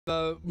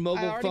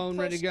Mobile phone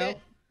ready to go?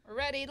 We're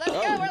ready. Let's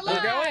go. We're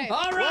live. Going.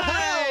 All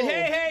right. Whoa.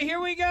 Hey,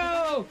 here we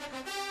go.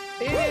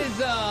 It is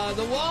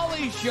the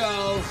Wally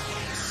Show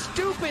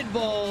Stupid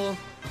Bowl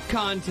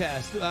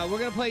contest. We're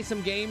going to play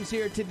some games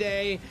here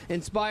today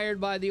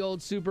inspired by the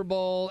old Super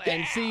Bowl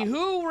and see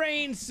who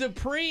reigns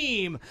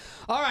supreme.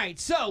 All right,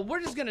 so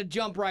we're just going to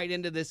jump right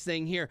into this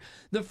thing here.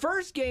 The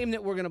first game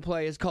that we're going to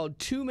play is called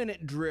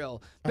 2-Minute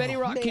Drill. Betty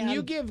Rock, can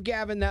you give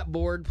Gavin that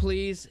board,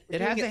 please?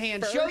 It has a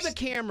hand. Show the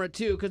camera,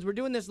 too, because we're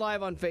doing this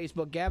live on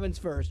Facebook. Gavin's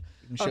first.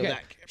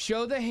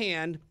 Show the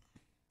hand.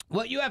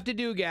 What you have to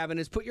do, Gavin,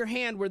 is put your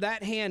hand where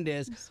that hand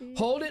is,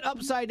 hold it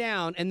upside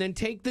down, and then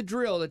take the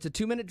drill. It's a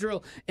 2-minute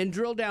drill, and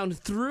drill down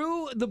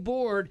through the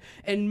board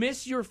and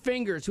miss your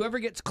fingers. Whoever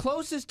gets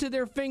closest to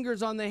their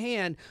fingers on the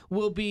hand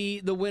will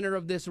be the winner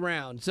of this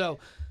round. So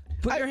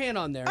put your hand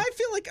on there. I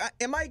feel like,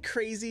 am I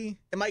crazy?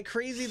 Am I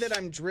crazy that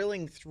I'm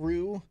drilling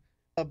through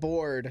a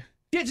board?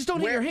 Yeah, just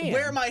don't hit your hand.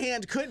 Where my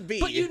hand could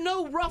be. But you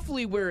know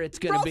roughly where it's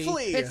going to be.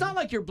 Roughly. It's not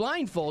like you're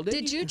blindfolded.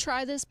 Did you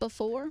try this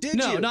before?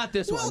 No, not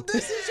this one. Well,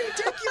 this is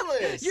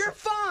ridiculous. You're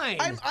fine.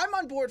 I'm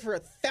on board for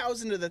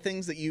 1,000 of the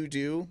things that you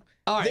do.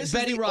 All right, this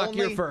Betty Rock,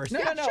 you're first. No,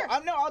 sure.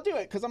 I'll do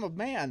it because I'm a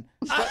man.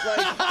 But,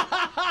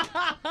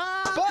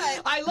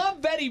 I love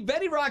Betty.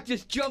 Betty Rock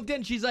just jumped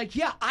in. She's like,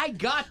 yeah, I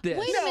got this.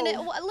 Wait a minute.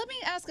 Let me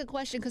ask a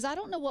question because I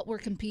don't know what we're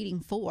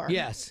competing for.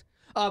 Yes.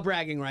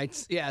 Bragging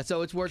rights. Yeah,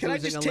 so it's worth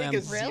losing a limb. Can I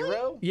just take a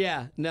zero?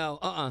 Yeah,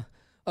 no,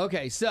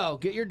 Okay, so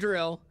get your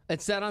drill.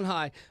 It's set on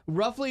high.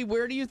 Roughly,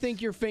 where do you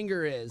think your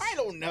finger is? I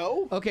don't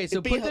know. Okay,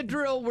 so put the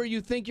drill where you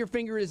think your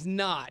finger is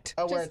not.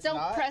 Oh, just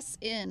don't press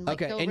in.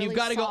 Like, okay, and you've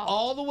got to go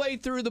all the way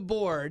through the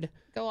board.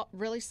 Go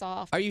really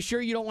soft. Are you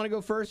sure you don't want to go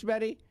first,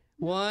 Betty?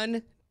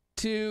 1,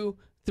 2,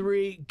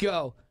 3,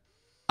 go.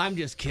 I'm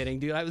just kidding,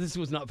 dude. This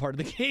was not part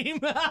of the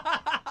game.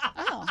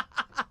 Oh.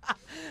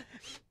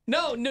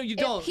 No, you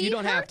don't. You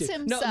don't have to.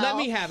 Himself, no, let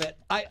me have it.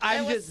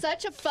 It was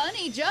such a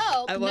funny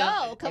joke.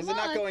 No, come on. Is it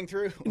not going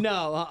through?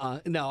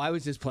 No, no. I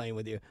was just playing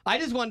with you. I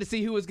just wanted to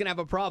see who was going to have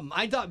a problem.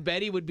 I thought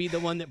Betty would be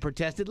the one that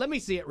protested. Let me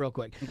see it real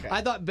quick. Okay.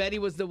 I thought Betty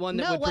was the one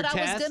that would protest.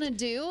 No, what I was going to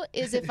do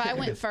is if I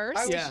went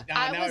first,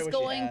 I was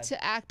going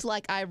to act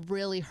like I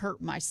really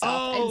hurt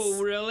myself.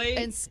 Oh, really?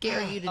 And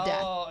scare you to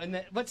death. Oh,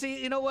 but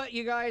see, you know what,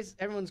 you guys?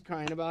 Everyone's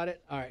crying about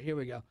it. All right, here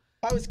we go.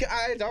 I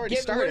had already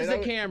started. Where's the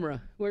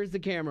camera? Where's the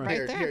camera?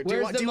 Right there.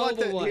 Where's the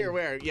mobile one? Here,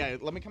 where? Yeah,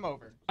 let me come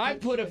over.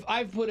 I've put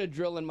a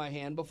drill in my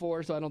hand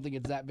before, so I don't think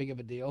it's that big of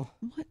a deal.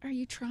 What are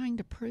you trying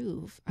to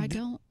prove? I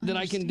don't that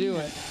I can do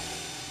it.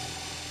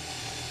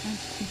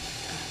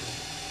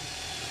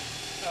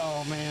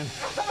 Oh man.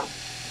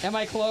 Am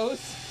I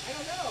close? I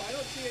don't know. I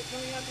don't see it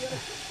coming out the other.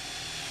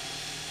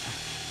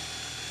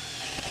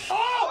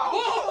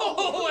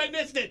 Oh! I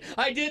missed it.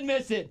 I did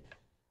miss it.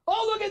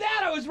 Oh, look at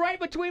that. I was right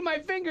between my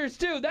fingers,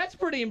 too. That's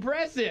pretty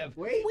impressive.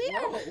 Wait, we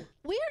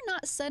are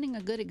not setting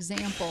a good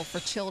example for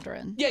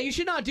children. Yeah, you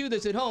should not do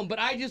this at home, but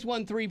I just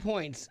won 3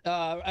 points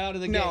out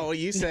of the game. No,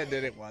 you said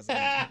that it wasn't.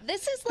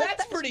 This is like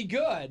That's pretty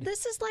good.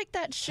 This is like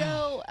that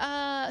show,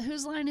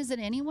 Whose Line Is It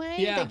Anyway?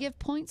 Yeah. They give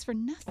points for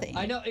nothing.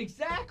 I know,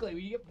 exactly.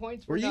 You get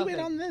points for nothing. nothing. Were you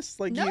in on this?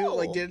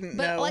 No, you didn't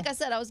know? But like I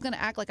said, I was going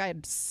to act like I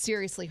had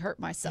seriously hurt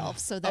myself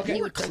so that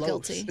he would feel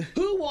guilty.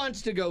 Who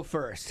wants to go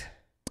first?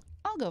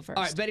 I'll go first.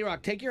 All right, Betty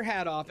Rock, take your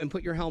hat off and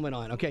put your helmet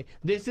on, okay?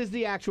 This is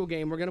the actual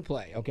game we're going to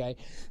play, okay?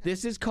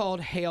 This is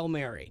called Hail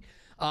Mary.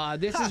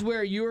 This is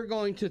where you are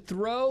going to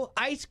throw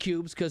ice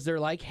cubes, because they're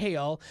like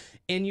hail,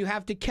 and you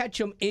have to catch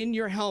them in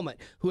your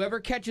helmet. Whoever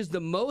catches the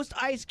most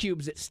ice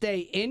cubes that stay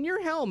in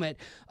your helmet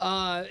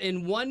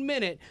in 1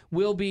 minute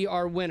will be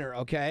our winner,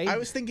 okay? I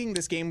was thinking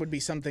this game would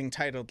be something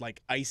titled,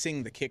 like,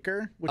 Icing the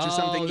Kicker, which is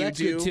something you do. That's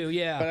good, too,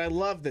 yeah. But I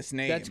love this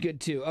name. That's good,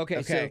 too.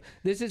 Okay, so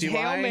this is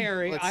Hail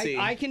Mary. Let's see.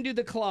 I can do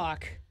the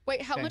clock. Wait,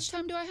 how much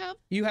time do I have?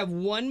 You have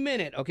 1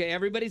 minute, okay?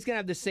 Everybody's going to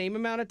have the same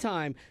amount of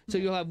time. So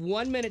you'll have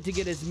 1 minute to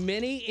get as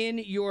many in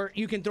your...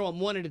 You can throw them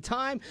one at a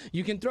time.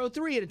 You can throw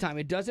 3 at a time.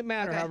 It doesn't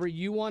matter, however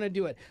you want to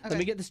do it. Let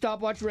me get the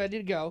stopwatch ready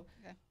to go.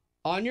 Okay.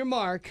 On your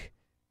mark,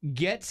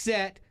 get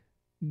set,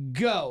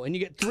 go. And you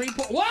get 3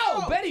 points.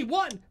 Whoa, Betty,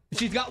 1.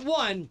 She's got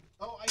 1,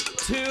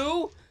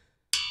 2,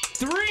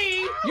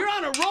 3. You're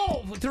on a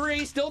roll.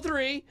 3, still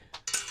 3,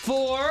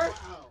 4,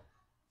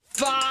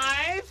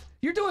 5...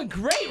 You're doing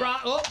great,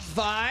 Rock. Oh,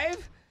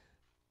 5.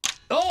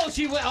 Oh,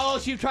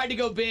 she tried to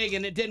go big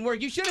and it didn't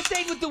work. You should have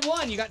stayed with the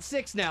 1. You got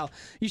 6 now.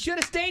 You should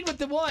have stayed with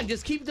the 1.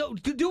 Just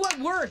do what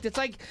worked. It's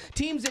like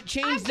teams that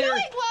change their... I'm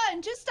doing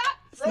 1. Just stop.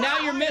 Now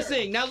you're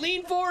missing. Now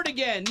lean forward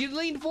again. You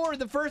leaned forward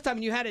the first time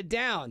and you had it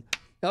down.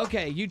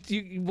 Okay,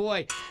 you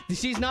boy,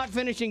 she's not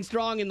finishing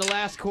strong in the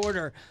last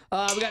quarter.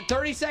 We got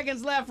 30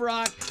 seconds left,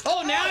 Rock.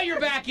 Oh, now you're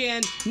back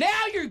in.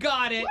 Now you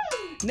got it.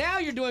 Now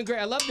you're doing great.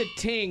 I love the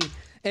ting.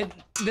 And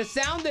the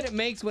sound that it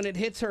makes when it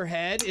hits her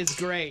head is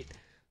great.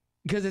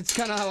 Because it's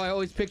kind of how I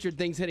always pictured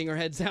things hitting her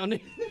head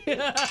sounding. Oh,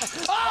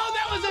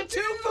 that was a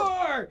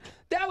 2-4.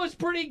 That was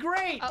pretty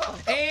great.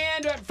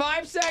 And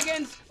 5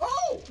 seconds.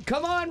 Oh,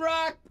 come on,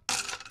 Rock.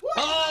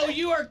 Oh,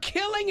 you are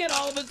killing it,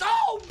 all of us.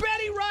 Oh,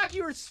 Betty Rock,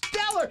 you are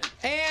stellar.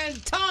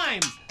 And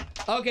time.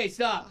 Okay,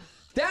 stop.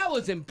 That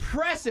was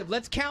impressive.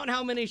 Let's count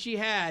how many she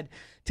had.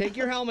 Take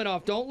your helmet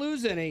off. Don't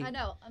lose any. I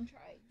know. I'm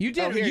trying. You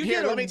did.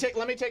 Let me take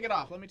it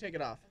off. Let me take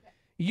it off.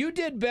 You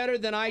did better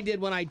than I did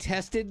when I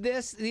tested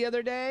this the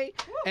other day.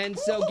 And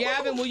so,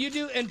 Gavin, will you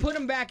do and put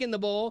them back in the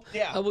bowl?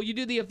 Yeah. Will you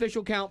do the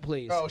official count,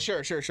 please? Oh,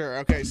 sure.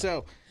 Okay,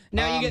 so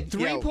now you get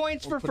 3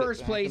 points for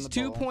first place,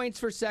 2 points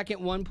for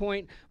second, 1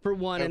 point for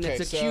one, and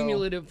it's a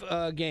cumulative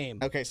game.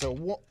 Okay,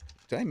 so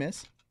did I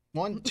miss?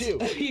 1, 2.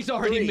 He's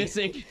already 3,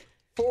 missing.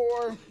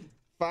 4,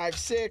 5,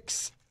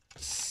 6,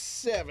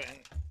 7,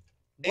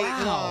 8,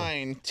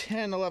 9,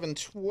 10, 11,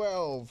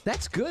 12.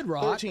 That's good,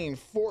 Rock. 13,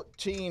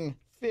 14,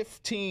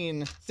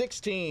 15,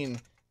 16,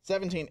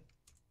 17,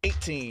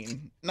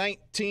 18,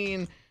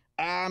 19.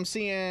 I'm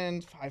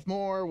seeing 5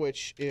 more,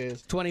 which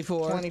is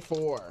 24.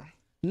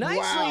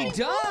 Nicely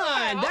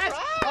done. That's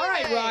all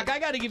right, Rock. I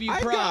got to give you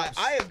props.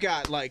 I have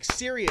got like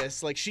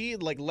serious. Like she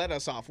let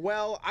us off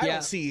well. I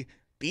don't see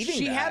beating.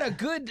 She had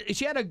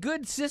a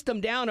good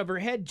system down of her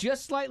head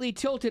just slightly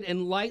tilted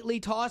and lightly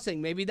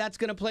tossing. Maybe that's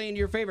going to play into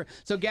your favor.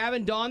 So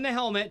Gavin, don the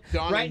helmet.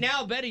 Right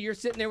now, Betty, you're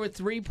sitting there with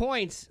 3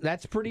 points.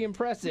 That's pretty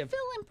impressive. I'm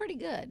feeling pretty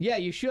good. Yeah,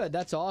 you should.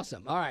 That's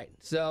awesome. All right.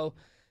 So,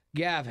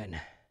 Gavin,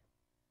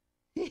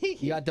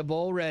 you got the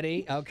bowl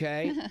ready.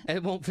 Okay.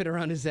 It won't fit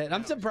around his head.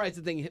 I'm surprised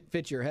the thing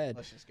fits your head.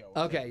 Let's just go.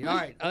 Okay. All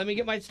right. Let me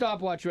get my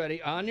stopwatch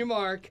ready. On your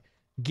mark.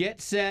 Get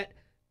set.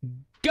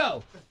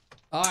 Go.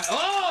 All right.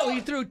 Oh, he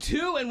threw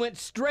 2 and went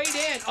straight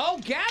in. Oh,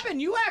 Gavin,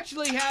 you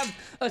actually have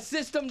a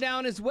system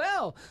down as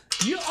well.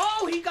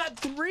 He got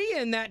 3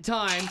 in that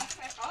time.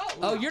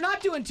 Oh, you're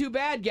not doing too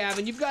bad,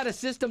 Gavin. You've got a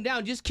system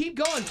down. Just keep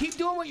going. Keep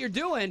doing what you're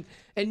doing,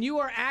 and you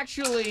are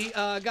actually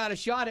got a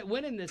shot at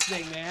winning this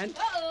thing, man.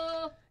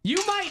 Uh-oh. You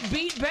might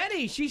beat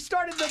Betty. She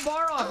started the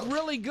bar off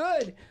really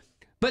good,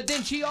 but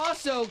then she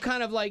also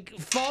kind of like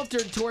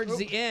faltered towards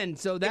the end,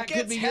 so that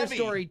could be your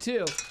story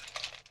too.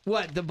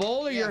 What, the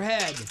bowl or your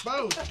head?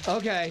 Both.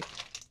 Okay.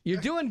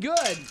 You're doing good.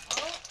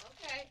 Oh,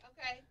 okay.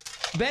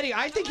 Betty,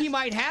 I think he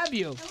might have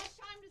you. How much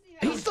time does he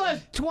have? He still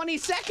has 20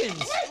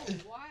 seconds.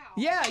 Wow.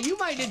 Yeah, you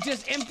might have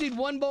just emptied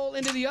one bowl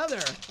into the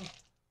other.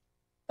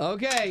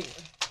 Okay.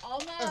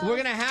 Almost. We're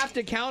going to have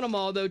to count them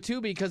all, though, too,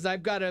 because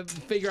I've got to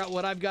figure out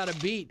what I've got to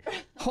beat.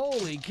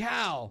 Holy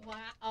cow.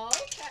 Wow.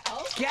 Okay.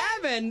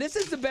 Gavin, this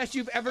is the best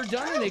you've ever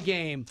done in a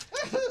game.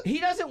 He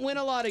doesn't win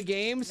a lot of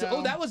games. No.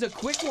 Oh, that was a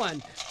quick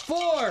one.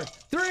 4,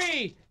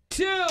 3,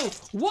 2,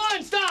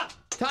 1. Stop.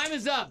 Time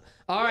is up.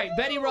 All right,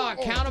 Betty Rock,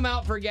 count them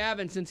out for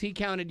Gavin since he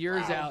counted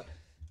yours out.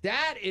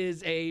 That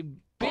is a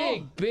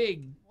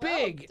big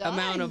Well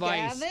amount done, of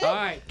ice. Gavin. All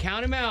right,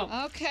 count them out.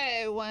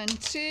 Okay. 1,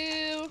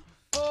 2,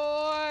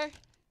 4,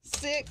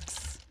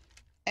 6,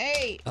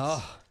 8,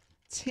 Oh,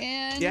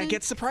 10. Yeah, it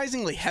gets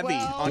surprisingly heavy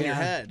 12. on your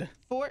head.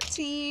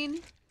 14,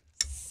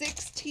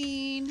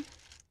 16,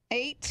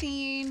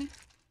 18,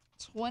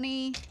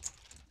 20,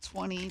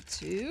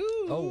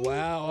 22. oh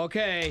wow.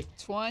 Okay.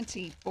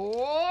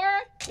 24.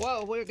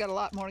 Whoa, we've got a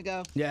lot more to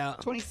go. Yeah.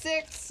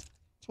 26,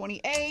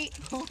 28,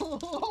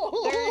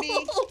 30,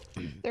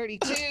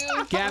 32,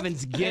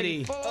 Gavin's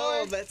giddy. 34,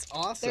 Oh, that's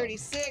awesome.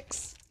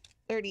 36,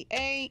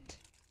 38,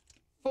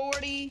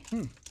 40,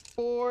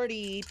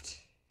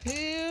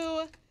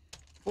 42,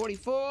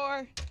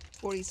 44,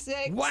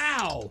 46.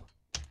 Wow.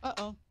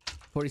 Uh-oh.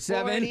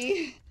 47.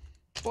 40,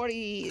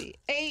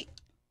 48,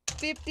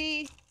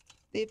 50,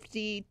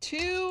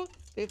 52,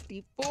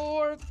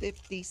 54,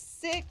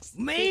 56,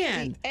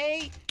 Man.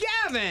 58,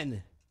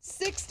 Gavin.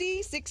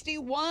 60,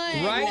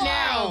 61. Right Wow.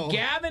 now,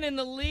 Gavin in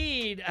the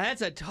lead.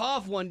 That's a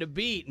tough one to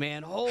beat,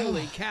 man.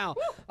 Holy cow.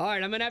 All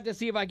right, I'm going to have to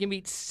see if I can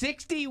beat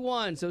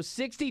 61. So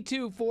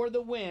 62 for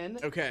the win.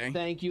 Okay.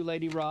 Thank you,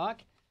 Lady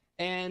Rock.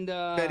 And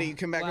Betty,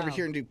 come back over wow.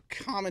 here and do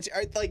comments.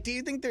 Like, do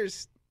you think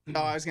there's...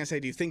 Oh, I was going to say,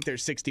 do you think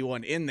there's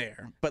 61 in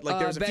there? But, like,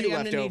 there's a Betty, few I'm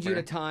left gonna over. need you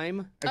to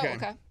time. Okay. Oh,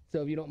 okay.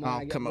 So if you don't mind, I'll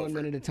I got come 1 over.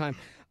 minute at a time.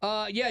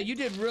 Yeah, you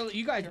did really.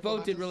 You guys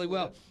both did really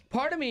well.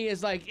 Part of me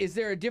is like, is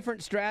there a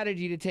different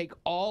strategy to take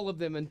all of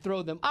them and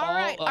throw them all All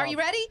right. up? Are you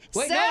ready?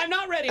 Wait, Set. no, I'm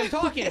not ready. I'm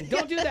talking.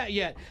 Don't do that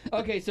yet.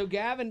 Okay, so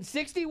Gavin,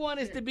 61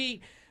 is to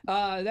beat.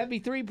 That'd be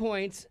 3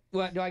 points.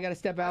 What, do I got to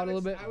step out a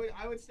little bit?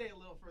 I would stay a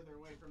little further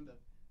away from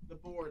the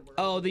board. Where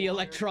Oh, the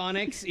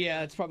electronics.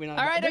 Yeah, it's probably not.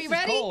 All right. This Are you is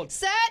ready? cold.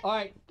 Set. All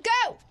right.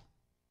 Go.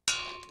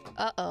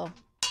 Uh-oh.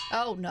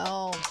 Oh,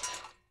 no.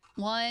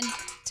 1,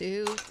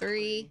 2,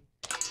 3,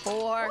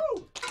 4,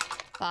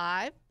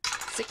 5,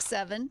 6,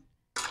 7,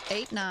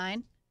 8,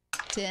 9,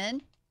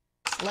 10,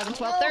 11,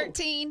 12,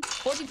 13,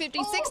 14,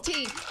 15,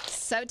 16,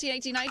 17,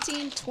 18,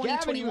 19, 20,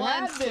 Gavin, you 21,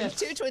 had this.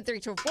 22, 23,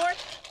 24.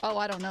 Oh,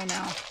 I don't know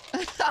now.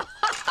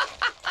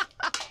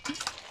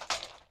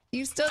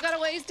 You still got a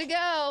ways to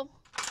go.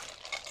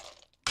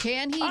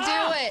 Can he do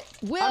it?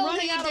 Will I'm he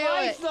running out do of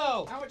ice, it?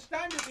 though. How much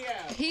time does he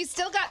have? He's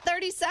still got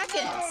 30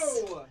 seconds.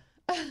 Oh!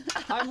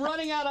 I'm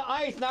running out of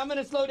ice. Now I'm going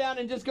to slow down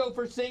and just go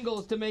for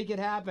singles to make it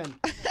happen.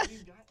 I'm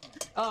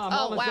Oh,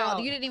 almost wow.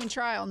 out. You didn't even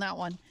try on that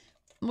one.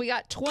 We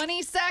got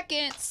 20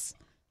 seconds.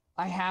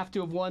 I have to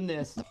have won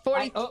this.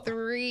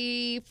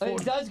 43,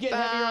 It does get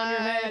heavier on your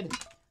head.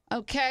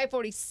 Okay,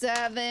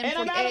 47, And 48.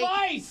 I'm out of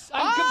ice.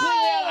 I'm completely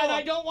out, and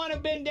I don't want to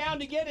bend down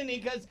to get any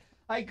because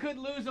I could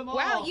lose them all.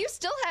 Wow, you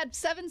still had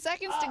 7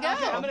 seconds to go.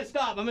 Okay, I'm going to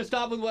stop. I'm going to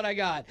stop with what I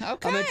got.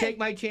 Okay. I'm going to take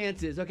my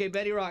chances. Okay,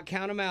 Betty Rock,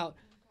 count them out.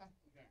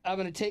 I'm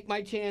going to take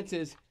my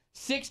chances.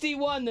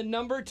 61, the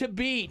number to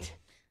beat.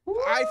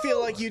 I feel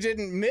like you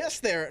didn't miss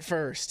there at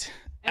first.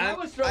 And I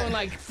was throwing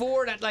like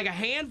 4, like a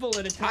handful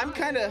at a time. I'm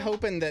kind of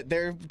hoping that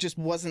there just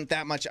wasn't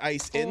that much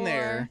ice in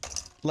there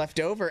left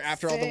over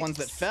after all the ones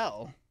that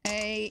fell.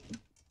 8,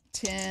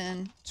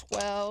 10,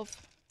 12,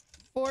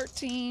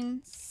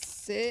 14,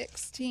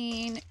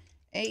 16,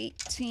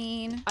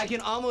 18. I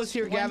can almost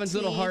hear Gavin's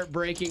little 20, heart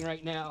breaking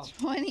right now.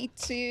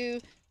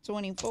 22,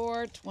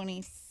 24,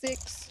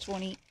 26,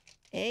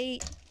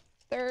 28,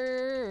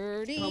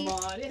 30, Come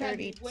on, it had to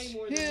be way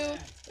more than 32,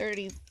 that.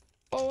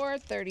 34,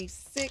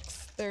 36,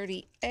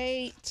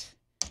 38,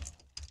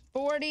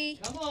 40,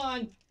 Come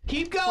on.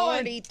 Keep going.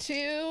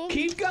 42,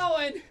 Keep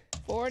going.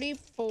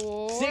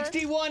 44,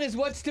 61 is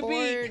what's to beat.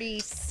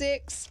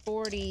 46,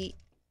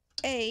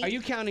 48. Are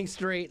you counting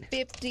straight?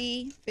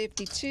 50,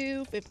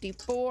 52,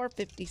 54,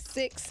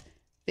 56,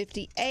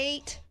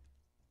 58,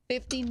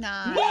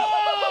 59.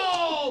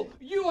 Whoa!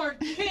 You are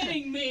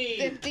kidding me.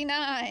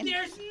 59.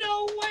 There's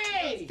no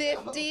way.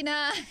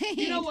 59.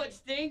 You know what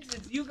stinks?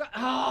 It's you got.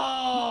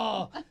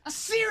 Oh,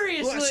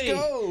 seriously. Let's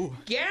go.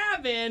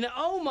 Gavin,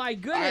 oh my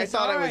goodness. I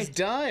thought All I was right.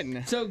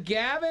 done. So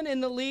Gavin in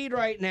the lead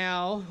right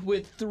now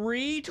with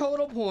 3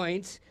 total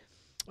points.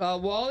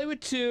 Wally with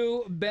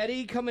 2.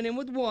 Betty coming in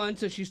with 1,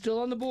 so she's still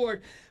on the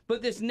board.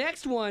 But this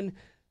next one,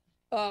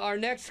 our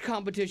next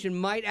competition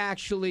might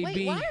actually Wait,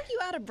 be. why are you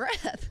out of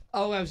breath?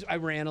 Oh, I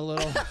ran a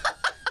little.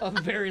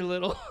 Very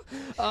little.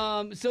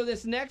 So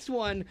this next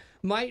one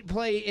might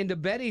play into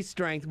Betty's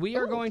strength. We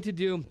are going to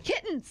do,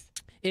 Kittens.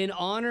 in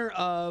honor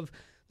of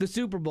the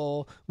Super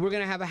Bowl, we're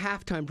going to have a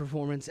halftime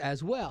performance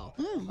as well.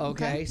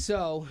 Okay,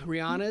 so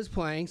Rihanna is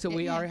playing, so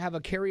we have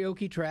a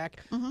karaoke track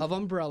of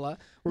Umbrella.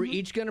 We're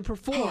each going to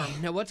perform.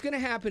 Now, what's going to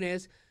happen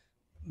is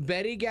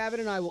Betty, Gavin,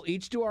 and I will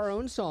each do our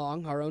own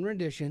song, our own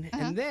rendition,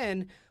 and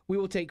then we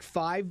will take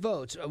 5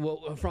 votes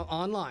from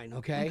online.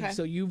 Okay?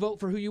 So you vote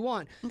for who you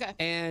want,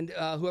 and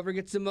whoever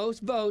gets the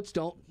most votes,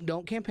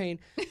 don't campaign,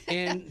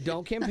 and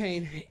don't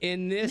campaign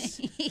in this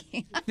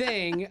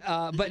thing.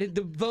 But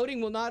the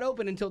voting will not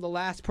open until the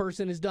last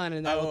person is done,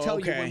 and I will tell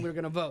you when we're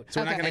going to vote.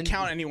 So we're not going to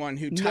count anyone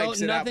who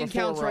types it out nothing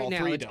before counts we're right all now.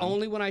 3 It's done.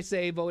 only when I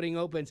say voting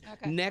opens.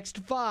 Next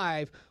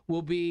 5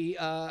 will be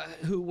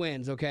who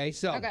wins. Okay,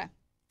 so. Okay.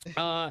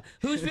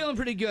 Who's feeling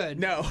pretty good?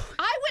 No.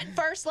 I went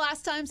first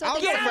last time, so I I'll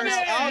think go someone first.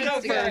 else I'll needs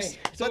go to first.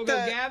 So we'll go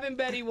Gavin,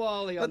 Betty,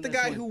 Wally on Let the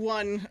this guy one. who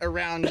won a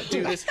round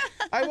do this.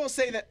 I will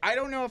say that I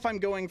don't know if I'm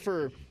going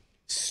for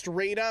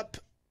straight up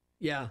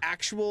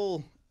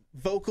actual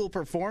vocal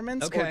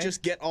performance or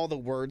just get all the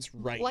words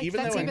right. Like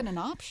even that's though even an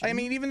option. I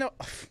mean, even though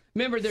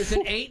Remember, there's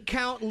an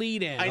 8-count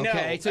lead in. I know.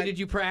 Okay, so did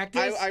you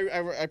practice?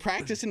 I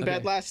practiced in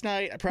bed last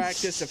night. I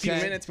practiced a few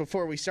minutes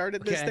before we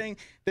started this thing.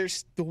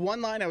 There's the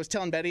one line I was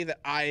telling Betty that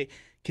I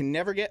can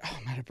never get. Oh,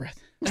 I'm out of breath.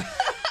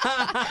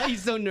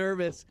 He's so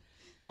nervous.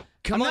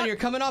 Come on, you're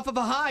coming off of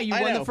a high. You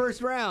won the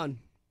first round.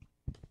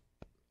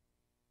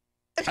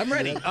 I'm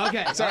ready.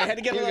 Okay. Sorry, I had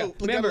to get a little,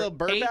 Remember, get a little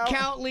burp out.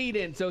 8-count lead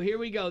in. So here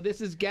we go. This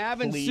is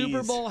Gavin's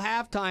Super Bowl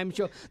halftime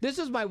show. This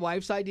is my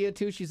wife's idea,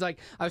 too. She's like,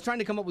 I was trying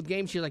to come up with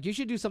games. She's like, you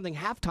should do something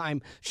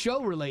halftime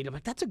show related. I'm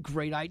like, that's a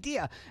great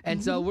idea.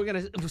 And so we're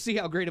going to see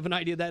how great of an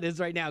idea that is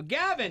right now.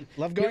 Gavin.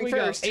 Love going here we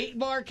first. Go.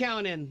 8-bar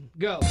count in.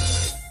 Go.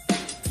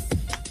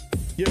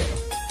 Yeah.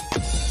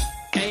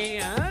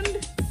 And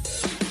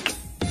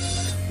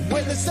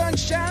when the sun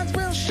shines,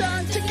 we'll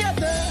shine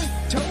together.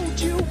 Told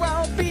you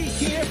I'll be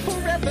here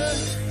forever.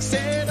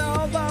 Said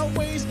I'll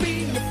always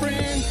be your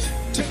friend.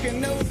 Took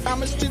an oath,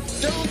 I'ma stick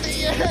till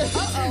the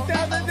end.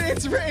 Now that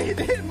it's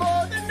raining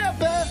more than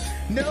ever,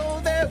 know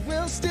that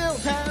we'll still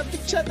have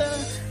each other.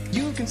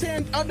 You can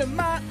stand under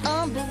my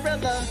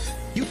umbrella.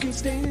 You can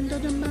stand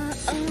under my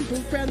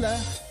umbrella.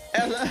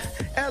 Ella,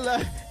 Ella,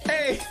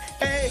 hey,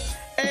 hey,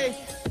 hey.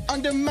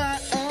 Under my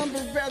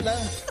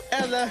umbrella,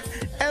 Ella,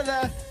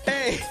 Ella,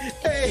 hey,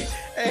 hey,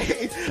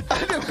 hey,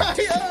 under my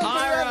umbrella.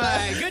 all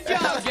right. Good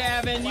job,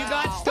 Gavin. You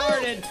got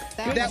started.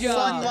 Good That job.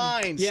 one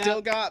line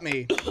still got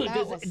me.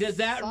 Does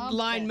that something.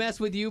 line mess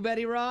with you,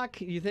 Betty Rock?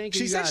 You think?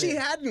 She You said got she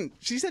it? hadn't.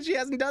 She said she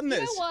hasn't done this.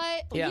 You know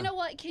what? Yeah. You know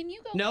what? Can you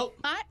go? Nope.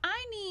 I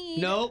need.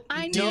 Nope.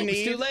 I need. Nope. need-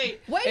 It's too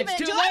late. Wait a It's minute.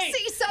 too Do late. I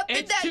see something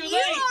It's that too you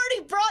late.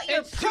 already brought your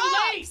It's too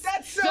props? late.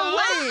 That's so So-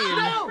 lame.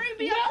 No. Bring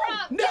me a No.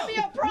 prop. No. Give me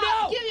a prop.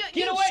 No. Give you,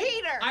 Get you away.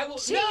 cheater. I will.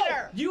 Cheater.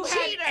 No. You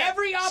had Cheater.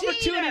 every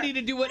opportunity Cheater.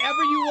 to do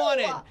whatever you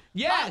wanted. No.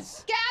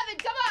 Yes. Gavin,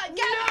 come on.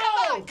 Gavin, No.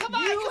 come on. Come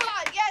on. You- Come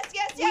on. Yes,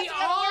 yes, yes. We We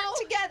gotta all work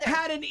together.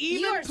 had an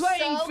even You're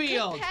playing so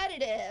field.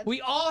 competitive.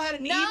 We all had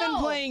an No. even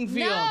playing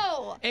field.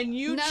 No. And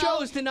you No.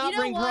 chose to not You know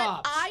bring what?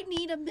 props. I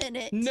need a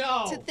minute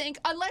No. to think.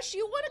 Unless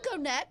you want to go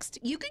next,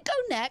 you can go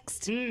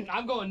next.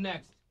 I'm going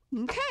next.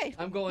 Okay.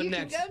 I'm going you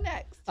next. You can go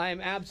next. I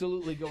am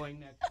absolutely going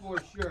next for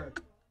sure.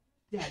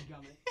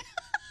 Dadgummit.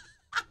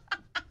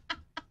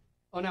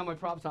 Oh, now my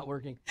prop's not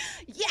working.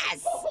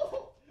 Yes.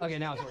 Okay,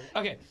 now it's working.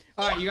 Okay.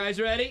 All right, you guys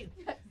ready?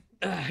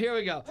 Here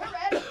we go. We're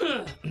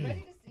ready.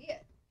 Ready to see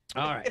it.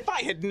 All right. If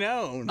I had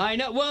known. I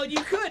know. Well, you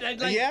could.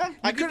 Yeah,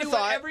 I could have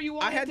thought. Whatever you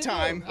wanted I had to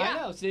time. Do. I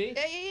know. See?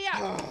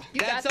 Yeah.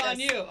 You That's got on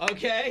this. you.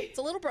 Okay. It's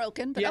a little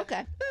broken, but Yeah.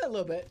 okay. A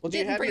little bit. Well, do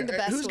you Didn't have bring the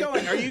best Who's with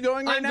going? you. Are you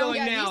going right I'm now? going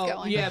Yeah, he's now.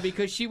 going. Yeah,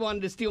 because she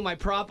wanted to steal my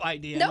prop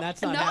idea, Nope, and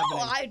that's not no,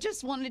 happening. I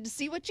just wanted to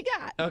see what you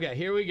got. Okay,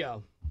 here we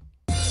go.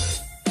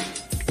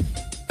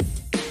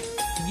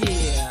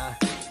 Yeah.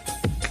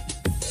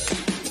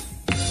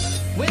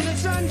 When the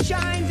sun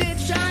shines, it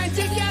shines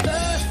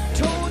together.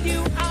 Told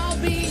you I'll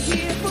be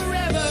here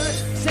forever.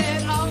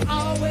 Said I'll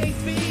always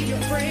be your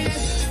friend.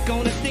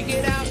 Gonna stick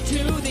it out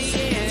to the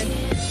end.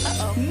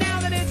 Uh-oh. Now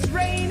that it's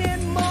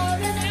raining more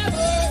than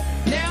ever.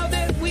 Now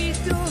that we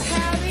still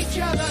have each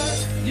other.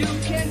 You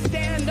can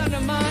stand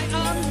under my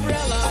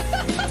umbrella.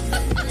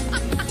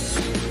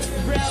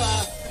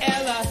 Umbrella,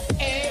 Ella,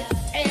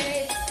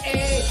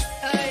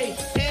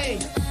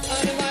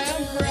 under my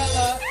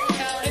umbrella.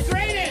 It's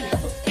raining.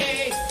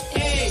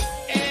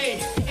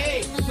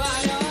 My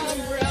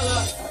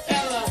umbrella,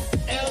 Ella,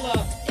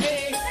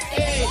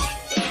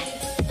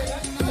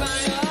 my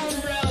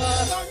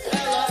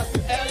umbrella,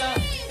 Ella,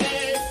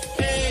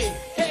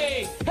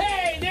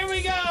 hey, there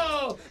we go.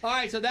 All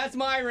right, so that's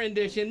my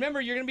rendition.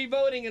 Remember, you're gonna be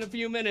voting in a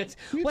few minutes.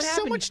 We What have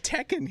happened? so much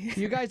tech in here.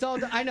 You guys all,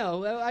 I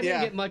know, I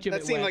didn't get much of it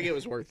That seemed wet. like it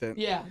was worth it.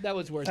 Yeah, that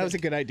was worth it. That was a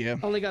good idea.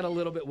 Only got a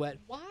little bit wet.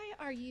 Why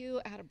are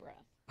you out of breath?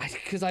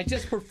 Because I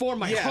just performed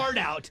my Yeah. heart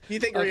out. You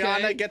think okay?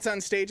 Rihanna gets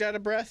on stage out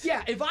of breath?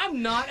 Yeah, if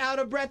I'm not out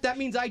of breath, that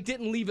means I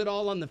didn't leave it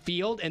all on the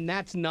field, and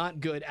that's not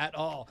good at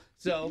all.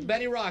 So,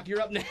 Benny Rock, you're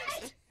up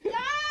next.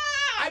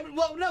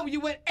 Well, no,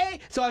 you went A,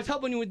 so I was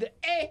helping you with the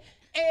A.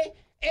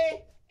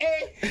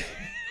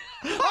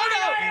 Oh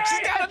no!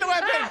 She's got a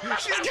weapon!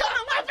 She's got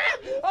a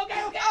weapon!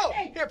 Okay. Oh,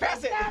 here,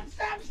 pass it.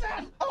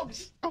 Stop.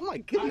 Oh my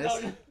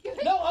goodness.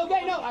 No,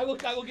 okay, no, I will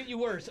get you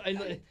worse.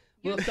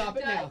 We'll stop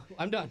it done? now.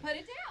 I'm done. Put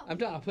it down. I'm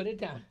done. I'll put it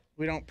down.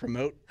 We don't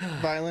promote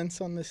violence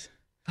on this.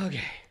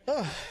 Okay.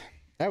 Oh,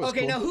 that was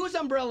Okay, cool. now whose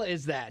umbrella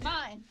is that?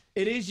 Mine.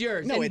 It is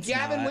yours. No, and it's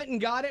Gavin not. went and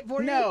got it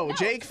for you? No,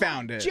 Jake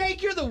found it.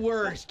 Jake, you're the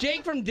worst.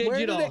 Jake from Digital.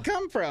 Where did it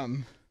come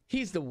from?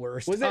 He's the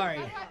worst. Was it- All right.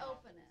 How do I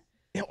open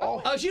it?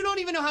 Oh, Oh, so you don't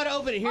even know how to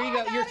open it. Here you Oh, go.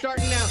 I got You're it.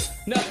 starting now.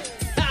 No.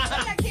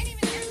 I can't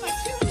even hear my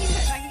tune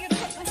yet. I can get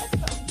put my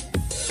headphones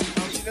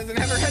in. she doesn't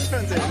have her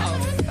headphones in.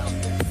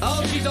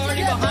 Oh, she's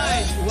already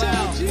behind.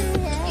 Wow.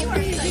 You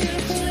are such a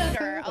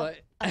cheater. What?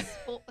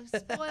 A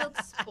spoiled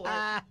sport.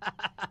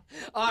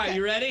 All right, Okay.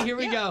 you ready? Here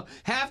we Yeah. go.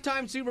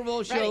 Halftime Super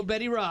Bowl show, Ready.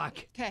 Betty Rock.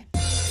 Okay.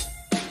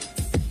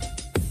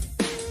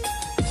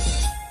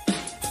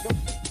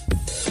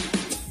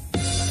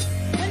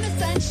 When the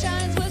sun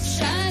shines, we'll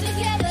shine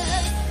together.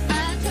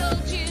 I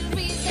told you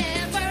we'd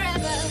there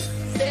forever.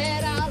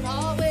 Said I'll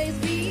always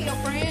be your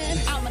friend.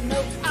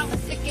 I'ma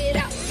stick it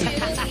out till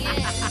the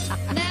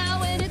end. Now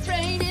when it's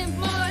raining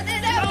more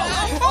than ever.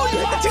 Oh, you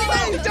don't!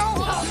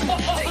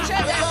 Take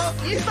that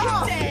down. You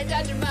stand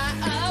under my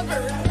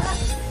umbrella.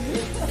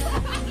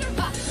 Under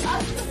my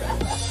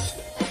umbrella.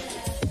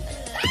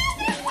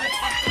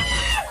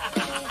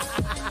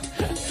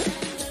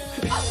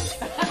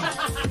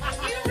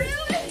 You're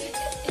ruining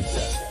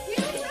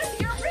it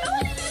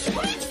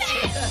with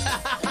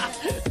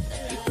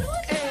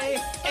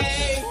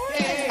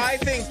I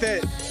think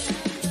that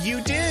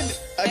you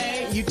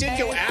did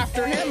go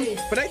after him,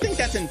 but I think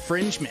that's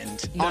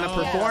infringement on a No.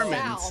 performance.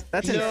 Wow.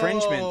 That's No,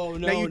 infringement. no,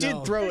 now you no.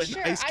 did throw For an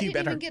sure. ice I cube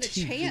didn't at her even get a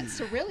TV. chance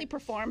to really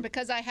perform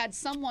because I had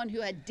someone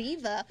who had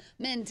diva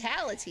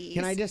mentalities.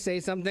 Can I just say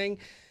something?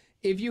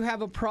 If you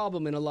have a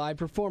problem in a live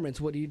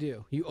performance, what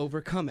do? You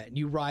overcome it.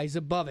 You rise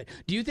above it.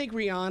 Do you think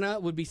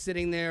Rihanna would be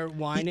sitting there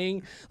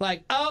whining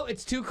like, "Oh,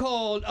 it's too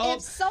cold. Oh,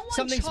 if someone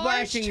something's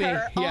charged splashing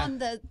her me." Yeah. on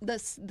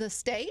the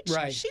stage,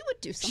 Right. she would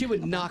do something. She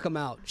would knock him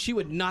out. She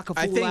would knock a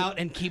I fool think- out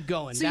and keep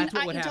going. So That's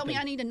what you would happen. tell me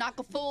I need to knock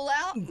a fool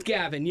out?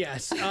 Gavin,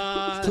 yes.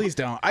 Please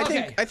don't. I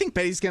Okay. think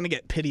Betty's gonna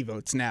get pity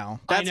votes now.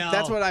 I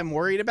That's know. what I'm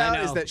worried about.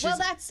 I Is know. that she's Well,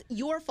 that's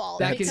your fault.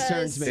 That because,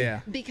 concerns me. Yeah.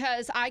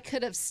 Because I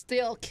could have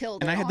still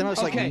killed and it I had the on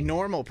most my Okay. like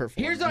normal performance.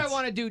 Here's what I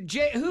want to do.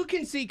 Who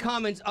can see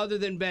comments other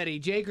than Betty?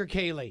 Jake or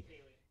Kaylee?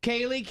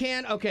 Kaylee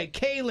can? Okay,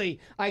 Kaylee,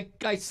 I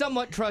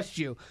somewhat trust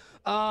you.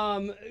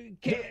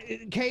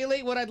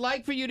 Kaylee, what I'd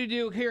like for you to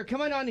do here,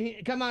 come on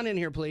in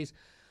here, please.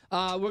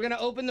 We're gonna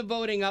open the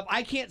voting up.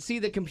 I can't see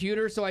the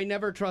computer, so I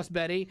never trust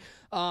Betty.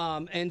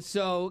 And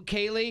so,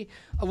 Kaylee,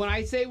 when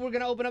I say we're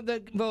gonna open up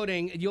the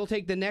voting, you'll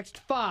take the next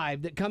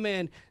 5 that come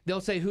in. They'll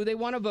say who they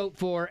want to vote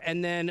for,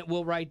 and then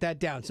we'll write that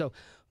down. So,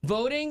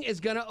 voting is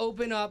gonna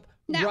open up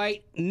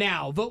right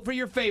now. Vote for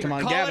your favorite. Come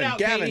on, Call Gavin. it out,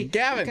 Gavin. Katie.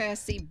 Gavin. Okay, I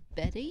see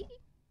Betty.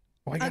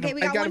 Oh, Okay,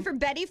 we got one for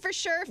Betty for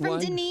sure. From One.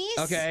 Denise.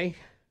 Okay.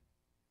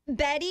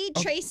 Betty,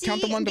 Tracy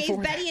count the one gave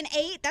before Betty an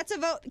 8. That's a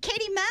vote.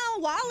 Katie Mel,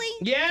 Wally.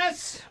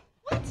 Yes.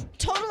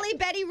 Totally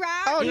Betty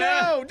Rock. Oh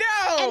Yeah.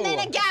 no! And then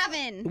a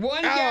Gavin.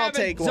 One I'll Gavin.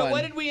 take So one.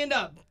 what did we end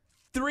up?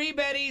 3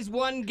 Bettys,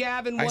 1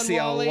 Gavin, 1 I see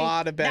Wally. a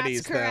lot of Bettys,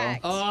 That's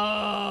correct.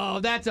 Oh,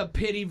 that's a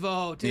pity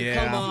vote.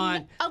 Yeah. Come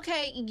on.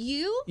 Okay,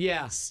 you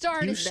Yeah.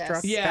 started You this.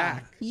 struck Yeah.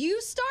 back.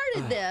 You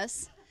started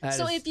this. That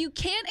So is if you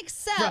can't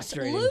accept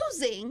frustrating.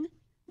 losing,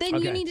 then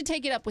Okay. you need to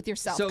take it up with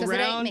yourself So because it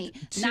ain't round me.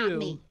 2, Not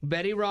me.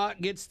 Betty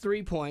Rock gets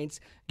 3 points.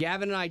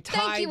 Gavin and I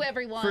tied you,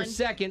 everyone. for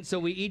second, so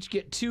we each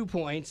get 2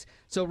 points.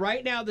 So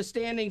right now the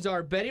standings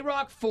are Betty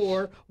Rock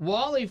 4,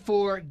 Wally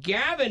 4,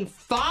 Gavin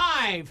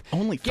 5.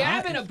 Only 5?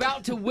 Gavin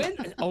about to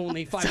win.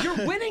 Only 5.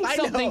 You're winning I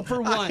something know.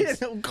 for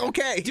once.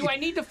 Okay. Do I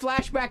need to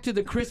flash back to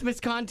the Christmas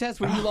contest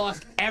where you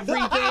lost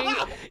everything?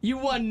 You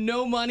won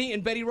no money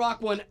and Betty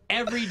Rock won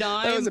every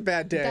dime? That was a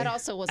bad day. That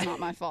also was not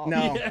my fault.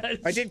 No, Yes.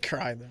 I did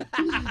cry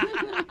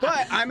though.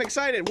 But I'm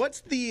excited.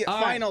 What's the All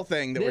right. final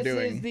thing that we're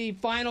doing? This is the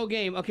final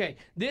game. Okay,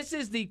 this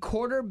is the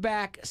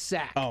quarterback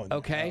sack. Oh, no.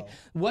 Okay,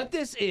 what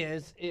this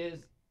is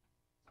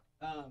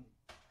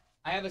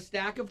I have a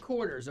stack of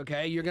quarters.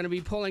 Okay, you're going to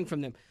be pulling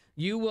from them.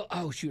 You will.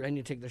 Oh shoot! I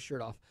need to take this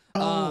shirt off.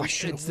 I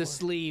should've It's the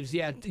sleeves.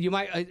 Yeah, you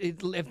might.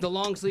 If the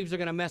long sleeves are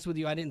going to mess with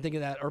you, I didn't think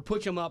of that. Or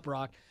push them up,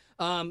 Rock.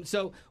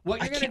 So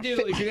what you're going to can't do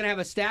fit is you're going to have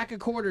a stack of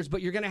quarters,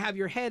 but you're going to have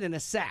your head in a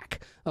sack.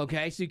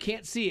 Okay, so you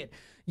can't see it.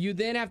 You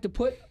then have to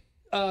put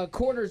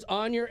quarters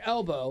on your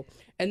elbow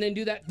and then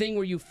do that thing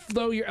where you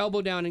throw your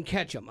elbow down and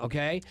catch them.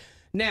 Okay.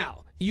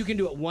 Now you can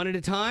do it one at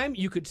a time.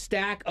 You could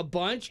stack a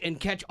bunch and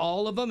catch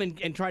all of them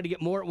and try to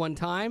get more at one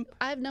time.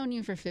 I've known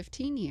you for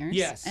 15 years.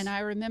 Yes. And I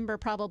remember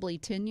probably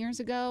 10 years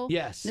ago.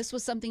 Yes. This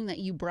was something that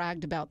you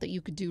bragged about that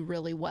you could do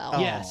really well.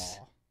 Yes.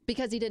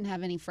 Because he didn't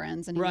have any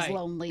friends and he Right. was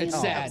lonely. It's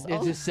and sad. that was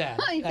It's just sad.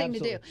 Anything to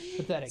do. Absolutely.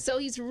 Pathetic. So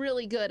he's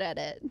really good at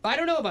it. I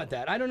don't know about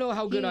that. I don't know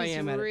how good I He's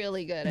am at it.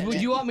 really good at Would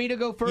it. you want me to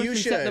go first You and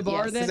should. set the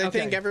bar Yes. then? Because I Okay.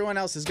 think everyone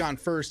else has gone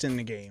first in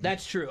the game.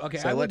 That's true. Okay,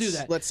 so I will let's, do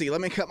that. Let's see. Let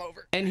me come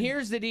over. And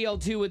here's the deal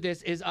too with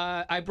this is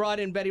I brought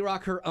in Betty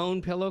Rock her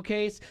own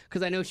pillowcase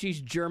because I know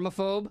she's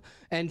germaphobe,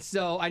 and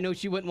so I know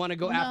she wouldn't want to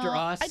go after No,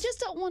 us. I just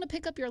don't want to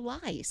pick up your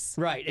lice.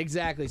 Right,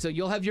 exactly. So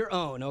you'll have your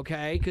own,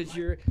 okay? Because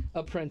you're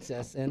a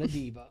princess and a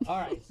diva. All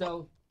right,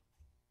 so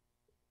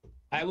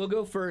I will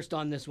go first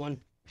on this one.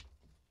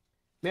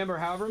 Remember,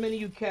 however many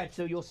you catch,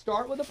 so you'll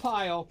start with a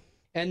pile,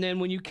 and then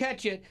when you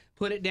catch it,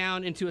 put it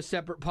down into a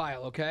separate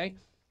pile, okay?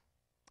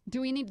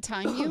 Do we need to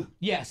time you?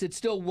 Yes, it's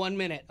still 1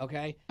 minute,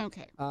 okay?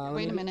 Okay. let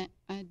Wait a me- minute.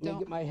 I Let me don't.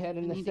 get my head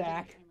in I the need to get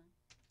sack.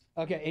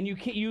 Okay, and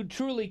you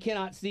truly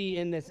cannot see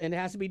in this, and it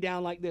has to be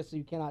down like this so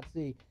you cannot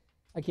see.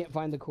 I can't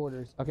find the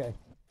quarters. Okay.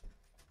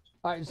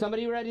 All right,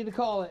 somebody ready to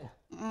call it?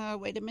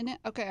 Wait a minute.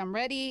 Okay, I'm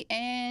ready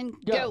and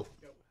Go. go.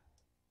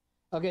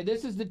 Okay,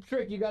 this is the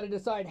trick. You got to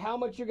decide how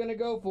much you're going to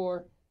go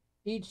for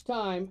each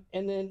time,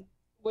 and then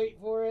wait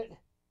for it.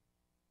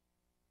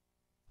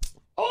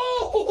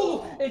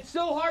 Oh! It's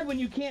so hard when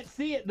you can't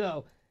see it,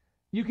 though.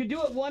 You could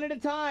do it one at a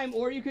time,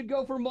 or you could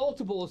go for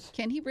multiples.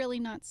 Can he really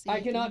not see? I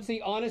cannot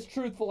see. Honest,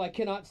 truthful, I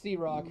cannot see,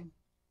 Rock.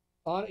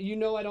 You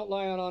know I don't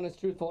lie on honest,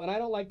 truthful, and I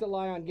don't like to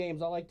lie on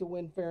games. I like to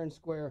win fair and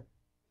square.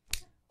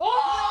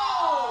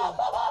 Oh!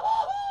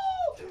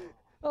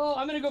 Oh,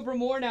 I'm gonna go for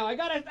more now. I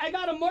got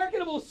a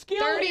marketable skill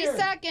 30 here.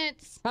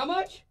 seconds. How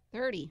much?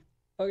 30.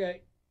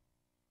 Okay.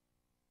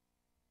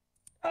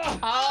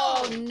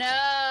 Oh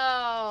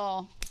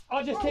no.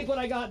 I'll just take what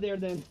I got there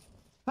then.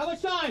 How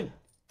much time?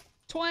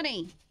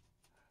 20.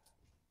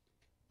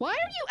 Why are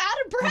you out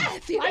of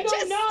breath? You're I don't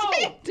just know.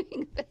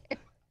 standing there.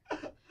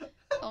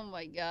 Oh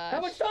my gosh. How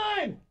much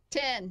time?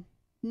 10,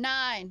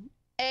 9,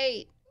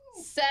 8,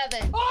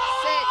 7,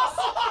 Oh!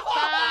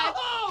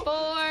 6,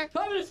 5,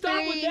 4. I'm gonna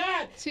stop with 3,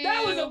 that. 2,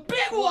 That was a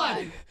big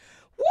one.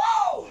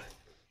 Woo!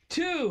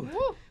 2,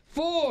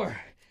 4,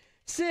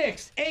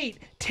 6, 8,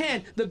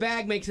 10. The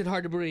bag makes it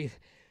hard to breathe.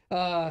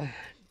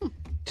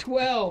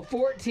 12,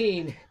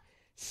 14,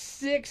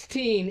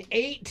 16,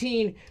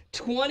 18,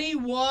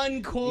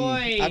 21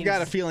 coins. I've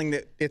got a feeling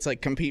that it's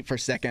like compete for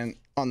second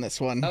on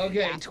this one.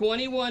 Okay,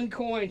 21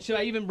 coins. Should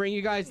I even bring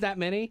you guys that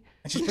many?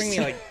 Just bring me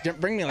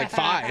like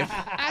 5.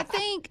 I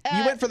think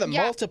You went for the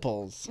yeah,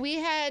 multiples. We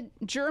had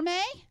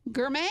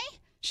Gourmet.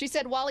 She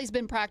said Wally's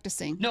been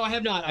practicing. No, I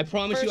have not. I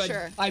promise For you.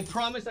 sure. I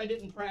promise I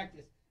didn't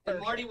practice. And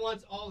Marty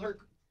wants all her.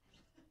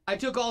 I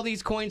took all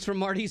these coins from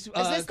Marty's Is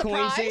this the coin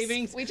prize?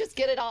 savings. We just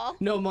get it all.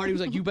 No, Marty was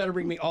like, "You better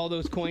bring me all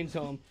those coins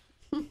home."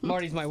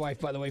 Marty's my wife,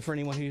 by the way, for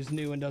anyone who's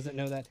new and doesn't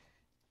know that.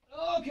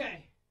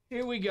 Okay,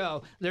 here we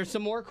go. There's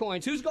some more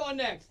coins. Who's going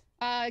next?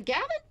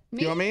 Gavin?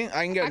 Me? You want me?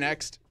 I can go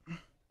next.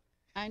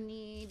 I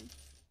need.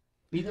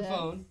 Be the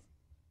phone.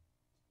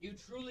 You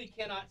truly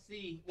cannot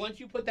see. Once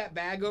you put that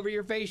bag over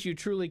your face, you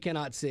truly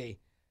cannot see.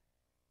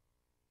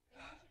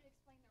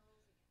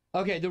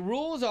 Okay, the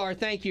rules are,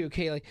 thank you,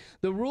 Kaylee.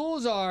 The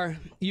rules are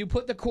you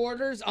put the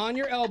quarters on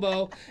your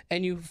elbow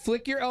and you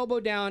flick your elbow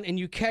down and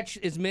you catch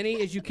as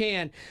many as you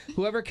can.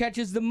 Whoever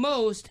catches the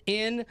most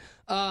in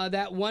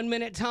that 1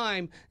 minute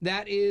time,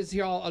 that is,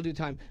 here, I'll do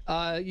time.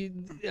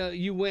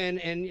 You win,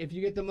 and if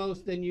you get the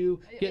most, then you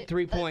get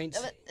 3 points.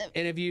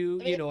 And if you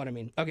know what I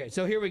mean. Okay,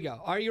 so here we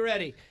go. Are you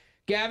ready?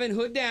 Gavin,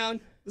 hood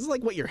down. This is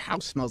like what your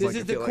house smells This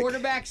like. is the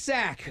quarterback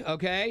sack,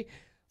 okay?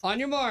 On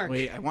your mark.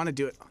 Wait, I want to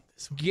do it on this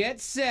Get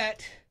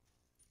set.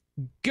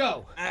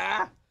 Go.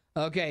 Ah.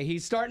 Okay,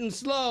 he's starting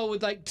slow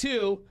with like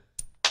 2.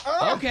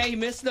 Ah. Okay, he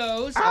missed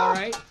those. Ah. All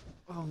right.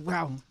 Oh,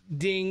 wow.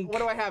 Ding. What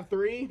do I have,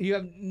 3? You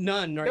have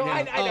none right No, now.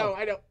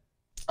 I know.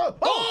 Oh,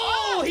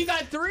 Oh, he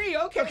got 3.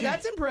 Okay,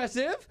 that's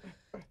impressive.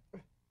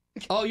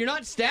 Oh, you're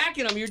not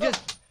stacking them. You're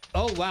just...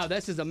 Oh, wow,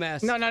 this is a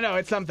mess. No,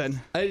 it's something.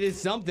 It is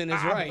something,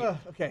 is right.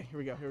 Okay, here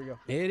we go.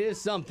 It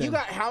is something. You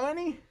got how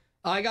many?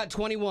 I got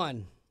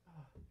 21.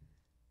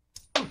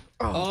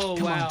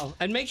 Oh, wow.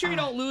 And make sure you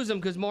don't lose them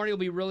because Marty will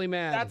be really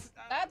mad.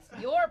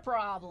 That's your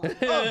problem.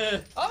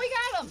 Oh, we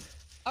got him.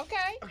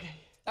 Okay.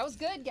 That was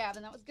good,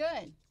 Gavin. That was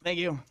good. Thank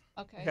you.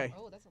 Okay.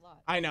 Oh, that's a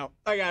lot. I know.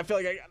 I feel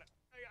like I got it.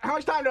 How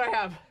much time do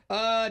I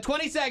have?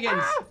 20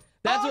 seconds.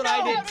 That's what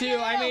I did, too.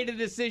 I made a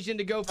decision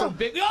to go for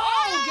big...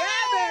 Oh,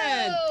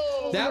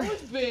 Gavin! That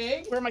was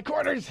big. Where are my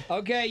quarters?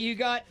 Okay, you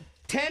got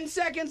 10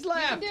 seconds You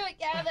left. can do it,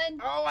 Gavin.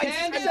 Oh, I'm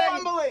 10 seconds.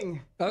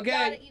 fumbling.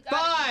 Okay, You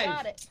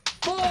got it.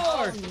 5, 4,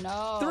 Oh,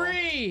 no.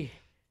 3,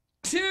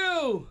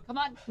 2, Come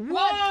on. Come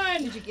 1.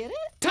 on. Did you get it?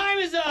 Time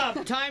is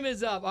up. Time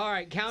is up. All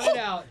right, count it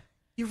out.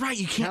 You're right.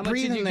 You How can't much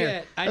breathe did you in there.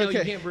 get? I know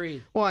you can't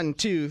breathe. 1,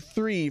 2,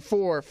 3,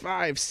 4,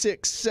 5,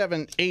 6,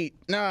 7, 8,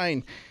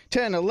 9,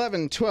 10,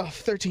 11, 12,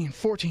 13,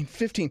 14,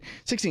 15,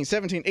 16,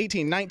 17,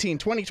 18, 19,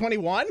 20,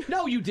 21.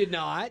 No, you did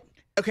not.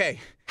 Okay.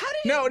 How did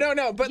you...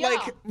 No, but Yeah.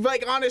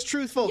 like honest,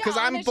 truthful, because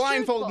Yeah, I'm honest,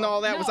 blindfolded and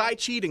all that. truthful. Was No. I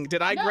cheating?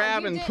 Did I No,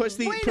 grab you and didn't. push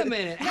the? Wait a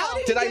minute. How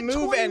did Did you I get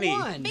move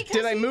 21? any? Because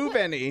Did I he move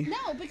put- any?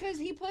 No, because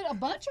he put a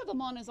bunch of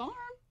them on his arm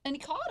and he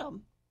caught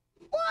them.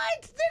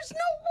 What? There's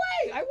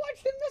no way. I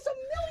watched him miss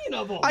a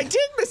million of them. I did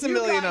miss a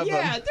million of them.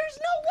 Yeah, there's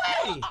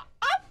no way.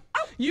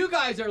 You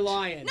guys are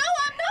lying. No,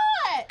 I'm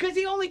not. Because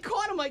he only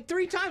caught him like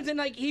 3 times, and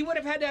like he would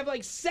have had to have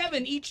like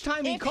 7 each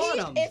time he caught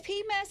him. If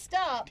he messed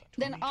up,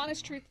 then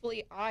honest,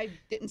 truthfully, I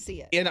didn't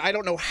see it. And I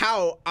don't know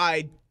how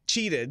I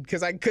cheated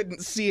because I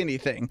couldn't see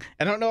anything.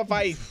 I don't know if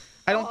I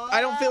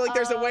don't feel like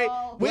there's a way.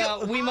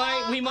 Well, we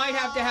might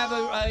have to have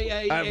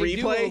a replay?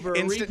 do-over,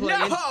 Instant- a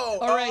replay. No!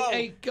 All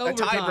right, a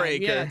overtime.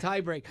 tiebreaker. Yeah,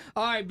 tiebreak.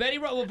 All right, Betty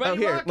Rock. Well, Betty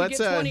here, Rock can let's,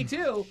 get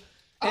 22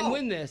 and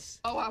win this.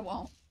 Oh, I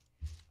won't.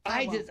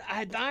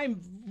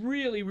 I'm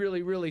really,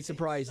 really, really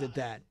surprised at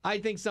that. I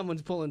think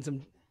someone's pulling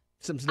some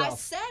I stuff.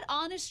 said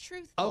honest,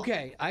 truthful.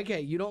 Okay.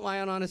 You don't lie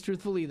on Honest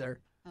Truthful either.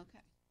 Okay.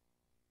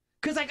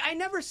 Because like I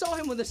never saw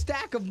him with a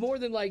stack of more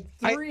than like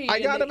 3. I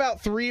and got they-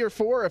 about 3 or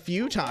 4 a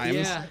few times.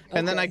 Yeah,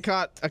 And then okay. I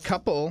caught a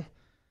couple.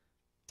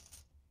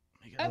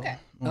 Okay.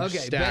 more Okay,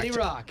 stacked. Betty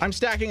Rock. I'm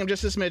stacking them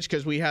just a smidge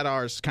because we had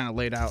ours kind of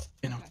laid out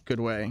in a good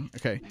way.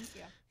 Okay. Thank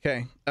you.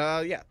 Okay.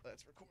 Yeah.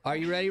 Let's record. Are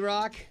you ready,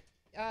 Rock?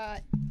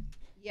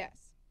 Yes.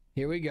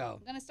 Here we go.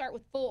 I'm gonna start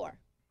with 4.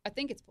 I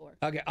think it's 4.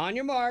 Okay, on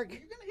your mark.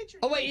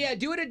 Oh wait, yeah,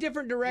 do it a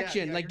different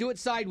direction. yeah, like do it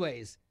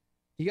sideways.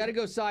 You got to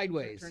go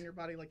sideways. Turn your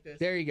body like this.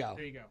 There you go.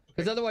 There you go.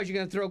 Because otherwise you're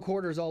gonna throw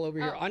quarters all over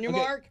here. Oh. On your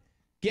Okay. mark,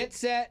 get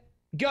set,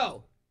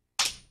 go.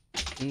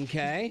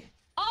 Okay.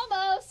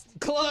 Almost.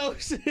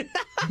 Close. She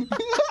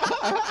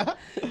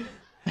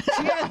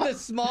has the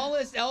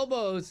smallest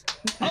elbows.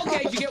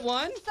 Okay, did you get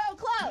one? So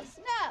close.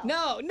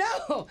 No.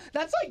 No.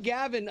 That's like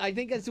Gavin. I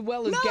think as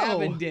well as No.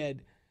 Gavin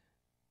did.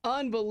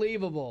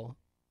 Unbelievable.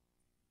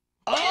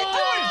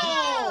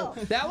 Oh!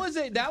 That was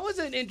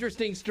an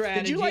interesting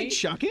strategy. Did you like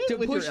chuck it to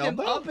with push your them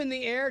elbow? up in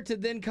the air to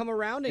then come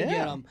around and get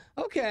Yeah. them?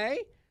 Okay.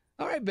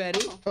 All right,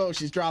 Betty. Oh,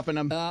 she's dropping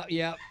them.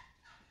 Yeah.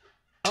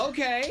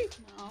 Okay.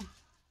 No.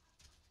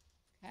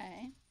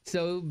 Okay.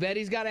 So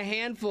Betty's got a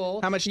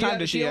handful. How much time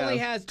does she only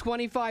have? has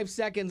 25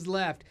 seconds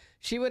left.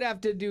 She would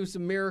have to do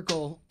some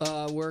miracle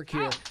work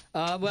here.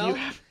 Well,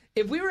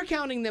 if we were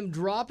counting them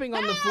dropping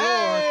on the floor,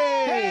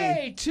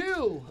 hey,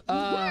 2.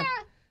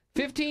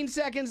 15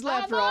 seconds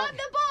left, I'm Rock. on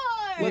the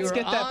board. Let's you're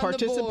get that on the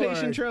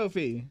participation board.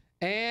 trophy.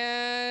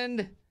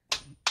 And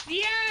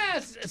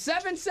yes,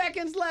 7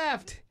 seconds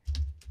left.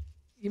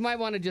 You might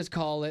want to just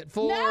call it.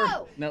 4,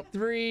 No. Nope.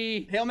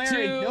 3, Hail Mary. 2,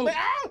 Hail Mary.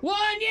 1.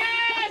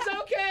 Yes.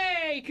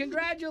 Okay.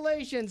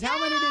 Congratulations. How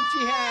many did she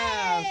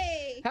have?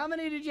 Yay! How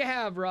many did you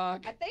have,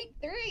 Rock? I think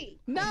 3.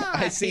 Nice.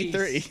 I see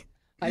 3.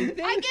 I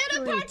think I get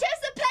a 3.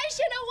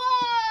 participation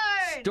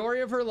award.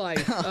 Story of her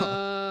life.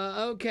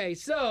 Okay,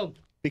 so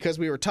Because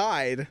we were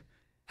tied.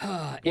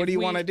 What do you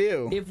want to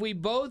do? If we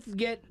both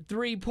get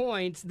 3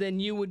 points, then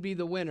you would be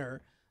the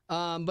winner.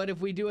 But if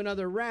we do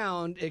another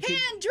round, it could.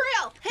 Hand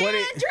drill! What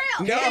Hand it-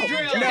 drill! No, hand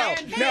drill, drill!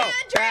 hand no. Hand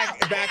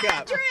drill! Back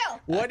hand up. Drill!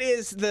 What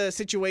is the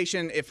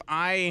situation if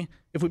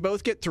we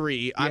both get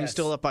 3, I'm Yes.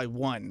 still up by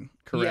 1, Yeah,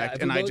 correct?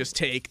 if and we I both- just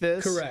take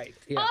this? Correct.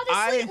 Yeah.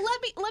 Honestly,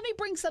 let me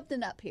bring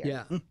something up here.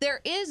 Yeah. There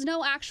is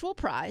no actual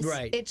prize.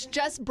 Right. It's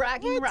just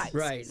bragging rights.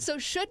 Right. So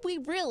should we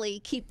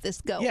really keep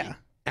this going? Yeah.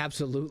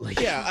 Absolutely.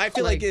 Yeah, I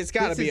feel like it's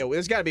got to this be is-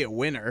 there's got to be a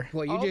winner.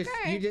 Well, you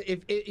Okay. just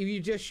if you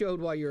just showed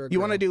why you're a You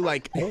want to girl. do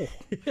like you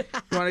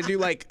want to do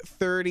like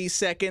 30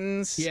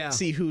 seconds, Yeah.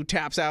 see who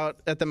taps out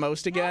at the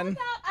most How again? about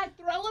I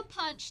throw a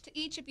punch to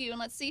each of you and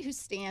let's see who's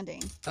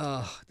standing.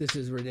 Oh, this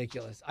is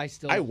ridiculous.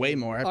 I weigh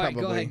more. I All right,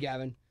 probably go ahead,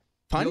 Gavin.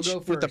 punch You'll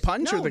go with the first.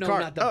 punch No, or the no,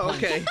 card? not the Oh,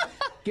 punch. okay.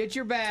 Get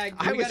your bag.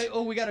 I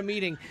was- We got a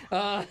meeting.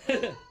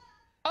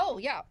 Oh,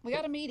 yeah. We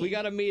got a meeting. We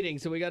got a meeting,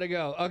 so we got to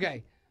go.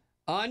 Okay.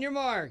 On your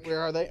mark.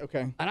 Where are they?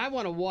 Okay. And I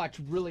want to watch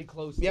really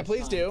closely. Yeah,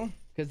 please do.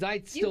 Because I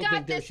still got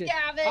think this, shit.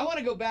 Gavin. I want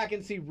to go back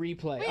and see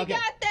replay. We Okay.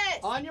 got this.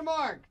 On your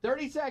mark.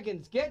 30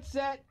 seconds. Get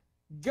set.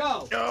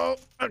 Go. Oh,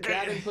 okay.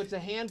 Gavin puts a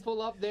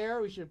handful up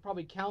there. We should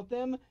probably count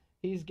them.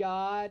 He's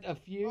got a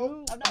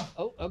few. Oh, no.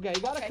 Oh, okay.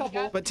 He got a Okay, he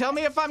couple. got- But tell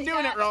me if I'm We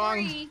doing got it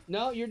wrong. 3.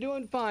 No, you're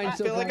doing fine. I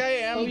feel like I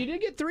am. Oh, you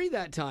did get 3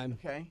 that time.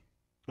 Okay.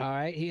 All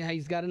right.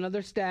 He's got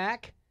another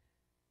stack.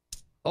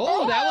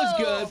 Oh, that was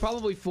good.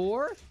 Probably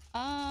 4.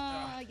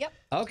 Yep.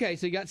 Okay,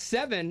 so you got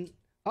 7.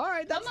 All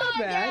right, that's Come not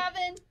on, bad.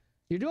 Gavin.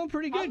 You're doing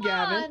pretty good, Come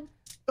Gavin.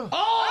 on.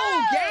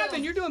 Oh,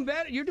 Gavin, you're doing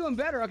better. You're doing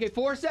better. Okay,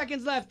 4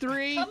 seconds left.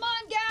 3, Come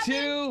on,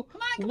 Gavin. 2,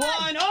 Come 1.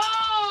 on.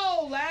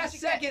 Oh, last What'd you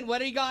second. get? What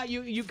do you got?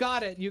 You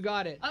got it. You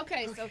got it.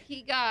 Okay, so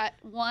he got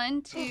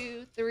 1,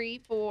 2, 3,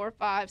 4,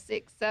 5,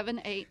 6,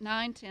 7, 8,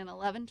 9, 10,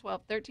 11,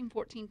 12, 13,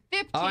 14,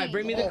 15. All right,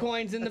 bring me the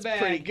coins in the that's bag.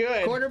 pretty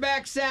good.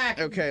 Quarterback sack.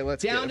 Okay,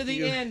 let's Down get to a the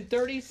few end.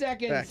 30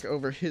 seconds. back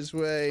over his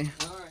way.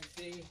 All right,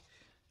 see.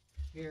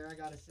 Here, I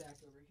got a sack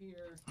over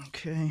here.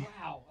 Okay.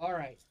 Wow. All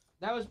right.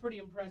 That was pretty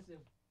impressive.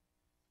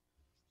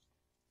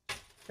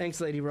 Thanks,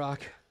 Lady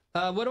Rock.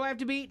 What do I have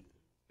to beat?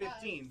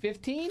 15.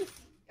 15?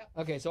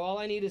 Okay, so all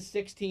I need is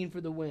 16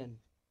 for the win.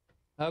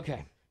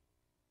 Okay.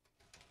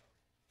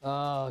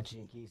 Oh,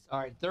 jinkies. All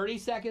right, 30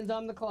 seconds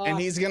on the clock. And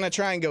he's gonna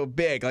try and go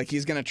big. Like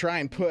he's gonna try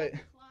and put.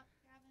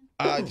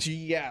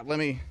 Yeah. Let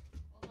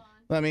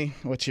me.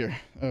 What's your?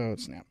 Oh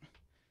snap.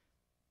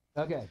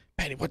 Okay.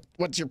 Patty,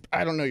 what's your?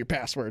 I don't know your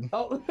password.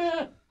 Oh.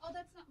 Oh,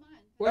 that's not mine.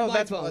 Where's my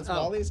that's phone?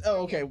 Wally's.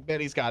 Oh, okay.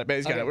 Betty's got it.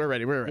 Betty's got Okay. it. We're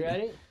ready. We're ready. You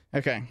ready?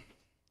 Okay. On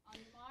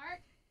your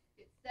mark,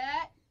 get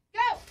set,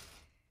 go.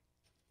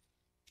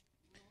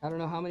 I don't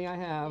know how many I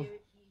have. Dude, you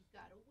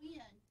gotta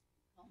win.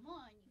 Come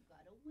on, you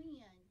gotta win.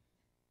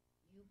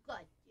 You got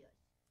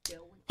this. There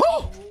we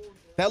Whew! go.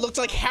 That looks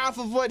like half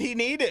of what he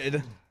needed.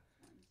 1, 2,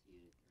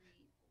 3.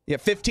 Yeah,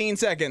 15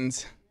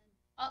 seconds.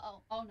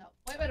 Uh-oh. Oh, no.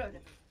 Wait.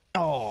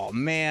 Oh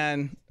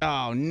man.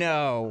 Oh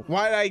no.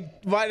 Why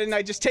didn't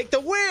I just take the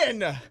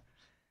win? I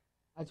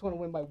just want to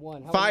win by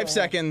 1. How many 5 do I have?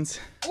 seconds.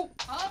 Uh-oh.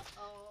 5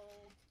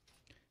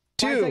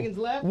 2, seconds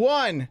left.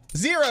 1,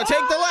 0. Take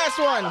the last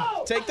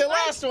one. Take the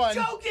last one.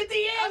 Choked at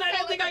the end. I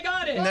don't think I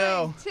got it.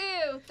 No.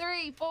 2,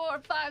 3,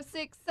 4, 5,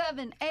 6,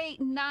 7,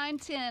 8, 9,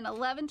 10,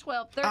 11,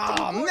 12, 13, Oh,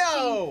 14,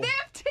 no.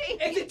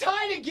 15. Is it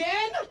tied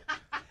again?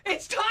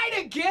 It's tied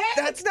again?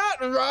 That's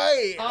not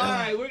right. All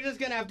right, we're just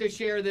going to have to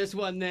share this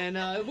one then.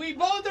 We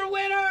both are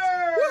winners.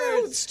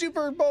 Woo!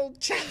 Super Bowl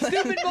challenge.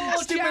 Stupid Bowl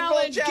Stupid Bowl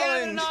challenge. Gavin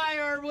challenge. and I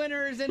are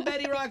winners, and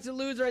Betty Rock's a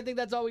loser. I think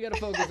that's all we got to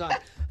focus on.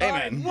 All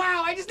right, Amen.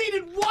 wow, I just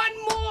needed one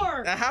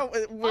more. How?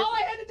 All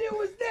I had to do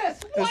was this.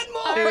 One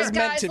All It more. was right,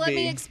 meant guys, to let me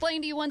be.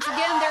 explain to you once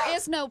again. There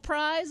is no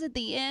prize at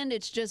the end.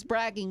 It's just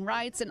bragging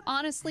rights. And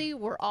honestly,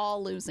 we're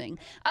all losing.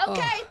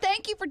 Okay,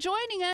 thank you for joining us.